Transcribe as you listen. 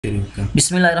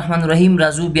بسم الله الرحمن الرحیم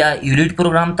راځو بیا یولیډ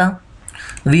پروګرام ته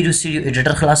ویډیو سټوډیو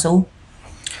ایډیټر خلاصو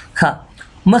ها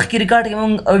مخکې ریکارډ کې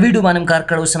موږ ویډیو باندې کار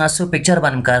کړو سناسو پکچر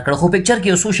باندې کار کړو خو پکچر کې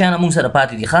اوسو شیان موږ سره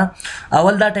پاتې دي ښا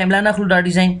اول دا ټایم لاین اخلو دا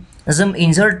ډیزاین زم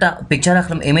انسرټ پکچر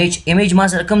اخلم ایمیج ما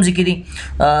سره کم ځکې دي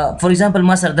فور ایگزامپل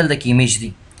ما سره دلته کې ایمیج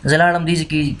دي زلاړم دي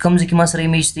چې کم ځکې ما سره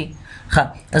ایمیج دي ها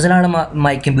زلاړم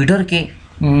مای کمپیوټر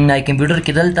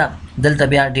کې دلته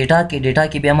بیا ډیټا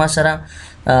کې بیا ما سره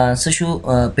سشو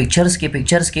پکچرز کې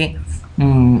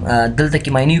دلته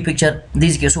کې مای نیو پکچر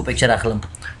دیز کې سو پکچر اخلم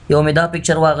یو مې دا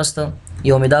پکچر واغسته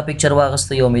یو مې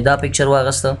دا پکچر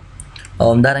واغسته او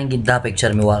همدارنګه دا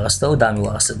پکچر مې واغسته او دا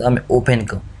مې اوپن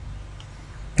کو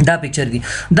دا پکچر دی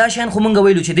دا شان خو مونږ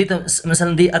ویلو چې دته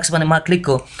مثلا دی عکس باندې ما کلیک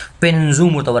کو پین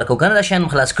زوم ورته ورکو کنه دا شان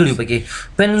خلاص کړیو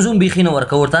پکې پین زوم بيخینه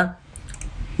ورکو ورته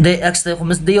د عکس ته خو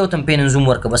مس دی یو تم پین زوم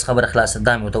ورکو بس خبر خلاص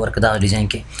دا مې ورته ورکو دا ډیزاین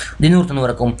کې د نور ته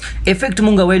ورکوم افیکټ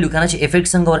مونږ ویلو کنه چې افیکټ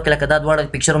څنګه ورکړه کدا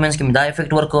دواړه پکچر ومنس کې دا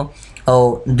افیکټ ورکو او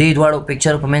دی دواړو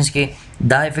پکچر په منس کې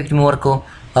دا افیکټ مې ورکو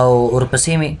او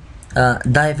ورپسې مې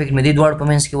دا افیکټ مې دی دواړو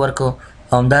په منس کې ورکو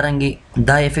همدارنګه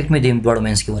دا افیکټ مې د دوړو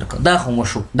مینس کې ورکړ دا خو مو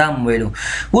شو دا مو ویلو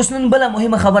اوس نن بل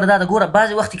مهمه خبر ده ګوره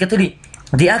بعض وخت کې تلی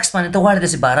د عکس باندې ته غواړې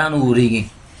د باران وریږي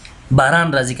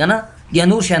باران راځي کنه یا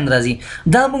نور شان راځي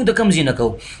دا موږ د کم زینه کو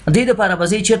د دې لپاره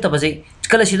بځي چیرته بځي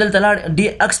کله چې دلته لاړ دی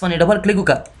عکس باندې ډبل کلیک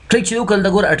وکړه کلیک چې وکړل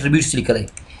د ګور اټریبیوټس لیکلای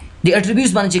د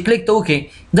اټریبیوټس باندې چې کلیک ته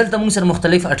وکړي دلته موږ سره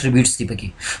مختلف اټریبیوټس دي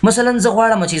پکې مثلا زه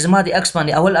غواړم چې زما د عکس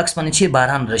باندې اول عکس باندې چې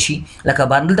باران راشي لکه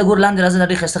باران دلته ګور لاندې راځي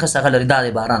د خسته غلري دا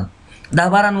باران دا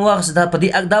باران واغس دا په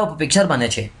دې دا په پکچر باندې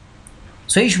چي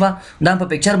صحیح شو دا په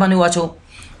پکچر باندې واچو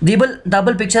دبل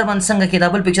پکچر باندې څنګه کې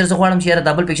دبل پکچر زه غواړم چې یاره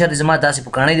دبل پکچر زما داسې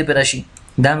پکانې دی پرشي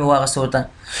دا مې واغس ورته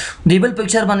دبل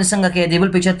پکچر باندې څنګه کې دبل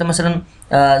پکچر ته مثلا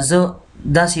زه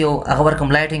داسې یو هغه ورکم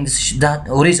لایټینګ دا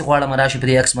اورې غواړم راشي په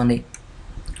دې عکس باندې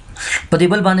په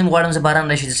دبل باندې غواړم زه باران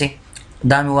راشي دسه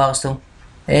دا مې واغستو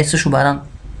څه شو باران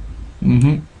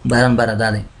دا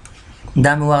دی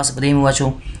دا مې واغس په دې مې واچو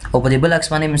او په دې بل عکس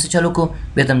باندې مې چالو کو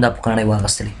به تم دا پکانې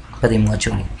واغستلې په دې مې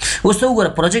واچولې اوس ته وګوره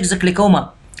پروجیکټ ز کلیک کوم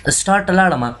سٹارټ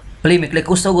لاړم پلی مې کلیک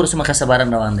اوس ته وګوره سم خاصه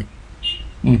باران روان دی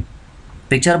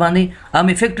پکچر باندې ام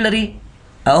افیکټ لري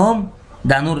او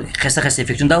دا نور خاصه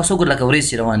افیکټ دا اوس وګوره لکه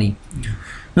ورې رواني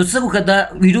نو څه وکړه دا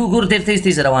ویډیو ګور ډېر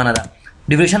تیز روانه ده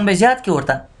ډیوریشن به زیات کې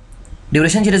ورته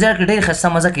ډیوریشن چې زیات کړي ډېر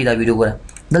خاصه مزه کوي دا ویډیو ګوره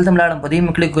دلته لاړم په دې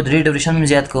مې کلیک کو د ډیوریشن مې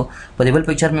زیات کو په دې بل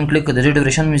پکچر مې کلیک کو د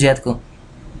ډیوریشن مې زیات کو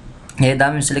دا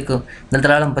مې سلیکټ کو دلته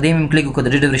راړم په دې مې کلیک کو د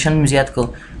ډیوریشن مې زیات کو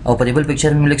او په دې بل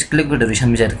پکچر مې کلیک کو ډیوریشن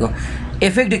مې زیات کو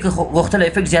افیکټ کې غوښتل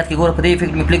افیکټ زیات کې ګوره په دې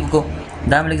افیکټ مې کلیک کو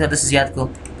دا مې زیات کو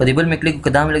په دې بل مې کلیک کو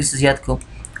دا مې زیات کو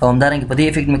او همدارنګه په دې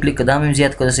افیکټ مې کلیک کو دا مې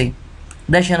زیات کو دسي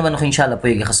دا شان باندې ان شاء الله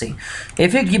پويږي خسي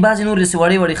افیکټ کې بعض نور لسي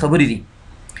وړي خبرې دي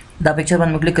دا پکچر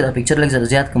باندې مې کلیک کړه پکچر لږ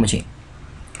زیات کوم شي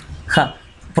ها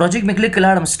پروجیکټ مې کلیک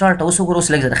کړم سٹارټ اوس وګورئ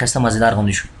اوس لږ زیات خسته مزیدار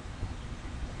غوندي شو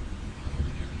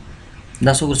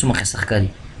دا څو ورسمه خسته ښکاري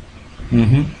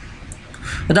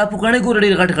دا پوکانې ګور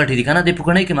ډېر غټ دي کنه د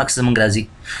پوکانې کې مقصد مونږ راځي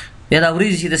یا دا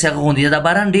ورېږي چې د څنګه غوندي دا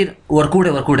باران ډېر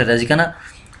ورکوټه راځي کنه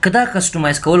کدا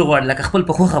کسټمایز کول غواړي لکه خپل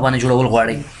په خوخه باندې جوړول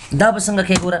غواړي دا به څنګه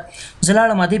کې ګوره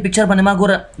زلاړه ماده پکچر باندې ما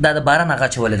ګوره دا د باران هغه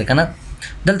چولې ده کنه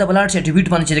دلته بلاړ چې اټریبیوټ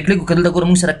باندې چې کلیک وکړل دا ګوره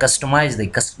موږ سره کسټمایز دی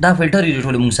دا فلټر یې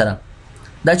ټول موږ سره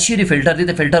دا چیرې فلټر دی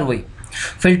د فلټر وای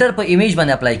فلټر په ایمیج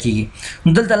باندې اپلای کیږي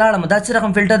دلته لاړم دا څه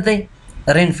رقم فلټر دی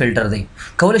رین فلټر دی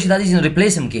کول شي دا دې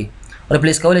ریپلیس هم کې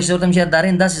ریپلیس کول شي ورته چې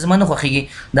دارین داسې زمانه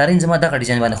خوخيږي دارین زما دغه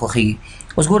ډیزاین باندې خوخيږي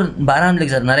اوس ګور باران لګ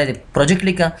زر نری دی پروجیکټ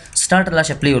لیکه سٹارټ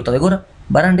لاشه پلی ورته ګور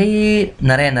باران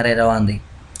ډېر نری روان دی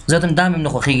زه ته دام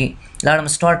هم خوخيږي لاړم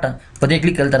سٹارټ په دې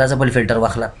کلیک کړل ترازه بل فلټر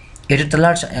واخله ایډیټر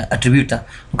لاړ اټریبیوټ ته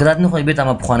کدا نه خو به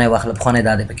تاسو په خونه واخله په خونه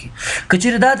داده پکې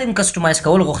کچېر داده کسټمایز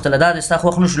کول غوښتل دا د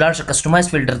تاسو خو نو شلار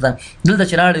کسټمایز فلټر ته دلته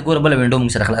چلاړ ګور بل وینډو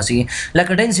موږ سره خلاصي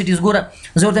لکه ډنسټیز ګور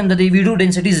زه ورته د دې ویډیو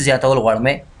ډنسټیز زیاتول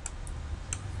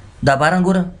غواړم دا باران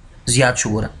ګور زیات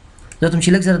شو ګور زه ته چې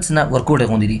لږ زره څنګه ورکوټه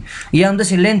غوندي دي یا هم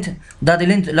د لینث دا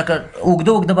د لینث لکه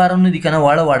وګد باران نه دي کنه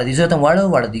واړه دي زه ته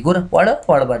واړه دي ګور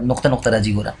واړه باندې نقطه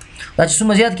راځي ګور دا چې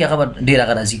څومره زیات کې خبر ډیر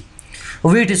راځي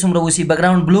ویټ سمره وسی بیک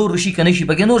گراوند بلور شي کنه شي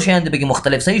بګ نور شیان د بګ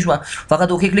مختلف صحیح شو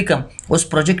فقط اوکې کلیک اوس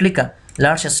پروجیکټ لیکه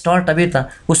لاړ سٹارټ ابیته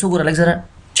اوس وګوره لږ زره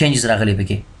چینجز راغلي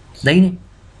پکې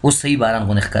داینه اوس صحیح باران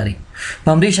غو نخکاری په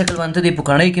همدې شکل باندې د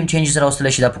پکانې کې چینجز راوستل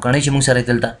شي دا پکانې چې موږ سره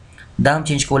دلته دا هم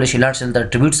چینج کول شي لاړ سره د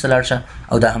اټریبیوټس لاړ شه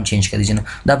او دا هم چینج کړي جن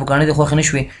دا پکانې د خوخ نه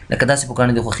شوي لکه داسې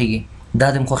پکانې د خوخيږي دا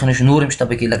د خوخ نه شو نور هم شته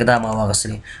پکې لکه دا ما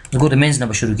واغسلې وګوره مینز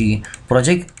نه به شروع کیږي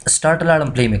پروجیکټ سٹارټ لاړم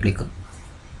پلی مې کلیک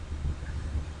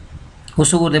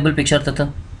اوس وګوره بل پکچر ته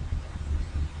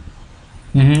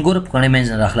ګوره پکړې مې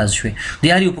نه راخلاص شوې د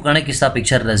یاري پکړې کې ستا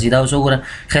پکچر راځي دا اوس وګوره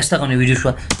خسته غو ویډیو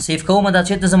شو سیف کوم دا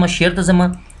چې ته زما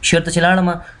شیر ته چلاړم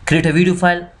کریټ ا ویډیو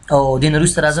فایل او د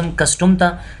نورست راځم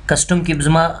کسټم کې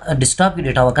زما ډیسکټاپ کې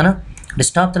ډیټا وکنه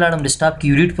ډیسکټاپ ته لاړم ډیسکټاپ کې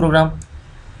یولیډ پروګرام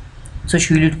څه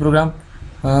شو یولیډ پروګرام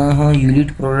یولیډ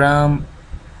پروګرام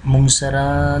مونږ سره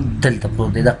دلته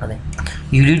پروت دی دغه دی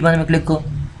یولیډ باندې کلیک کو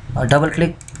ډبل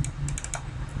کلیک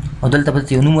او دلته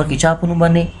په یو نوم ورکې چا په نوم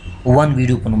باندې ون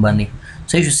ویډیو په نوم باندې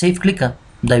صحیح شو سیف کلیک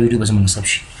دا ویډیو به زموږ سب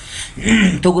شي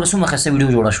ته ګوره څومره ښایسته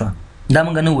ویډیو جوړه شوه دا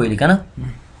موږ نه ویلي که نه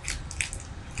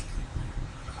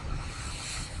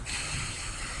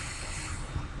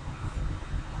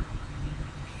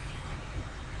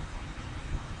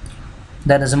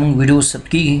دا د زموږ ویډیو ثبت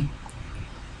کېږي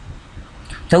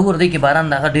ته وګوره دی کې باران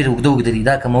د هغه ډېر اوږده دي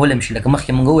دا کمولی هم شي لکه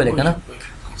مخکې مونږ وویلی که نه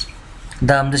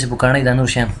دا همداسې پوکاڼۍ دا نور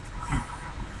شیان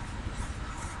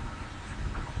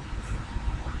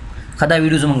ښه دا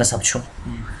ویډیو زمونږ ثبت شو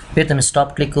بیرته مې سټاپ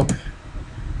کلیک کړو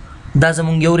دا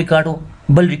زمونږ یو ریکارډ و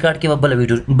بل ریکارډ کې به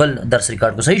بل درس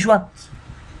ریکارډ کړو صحیح شوه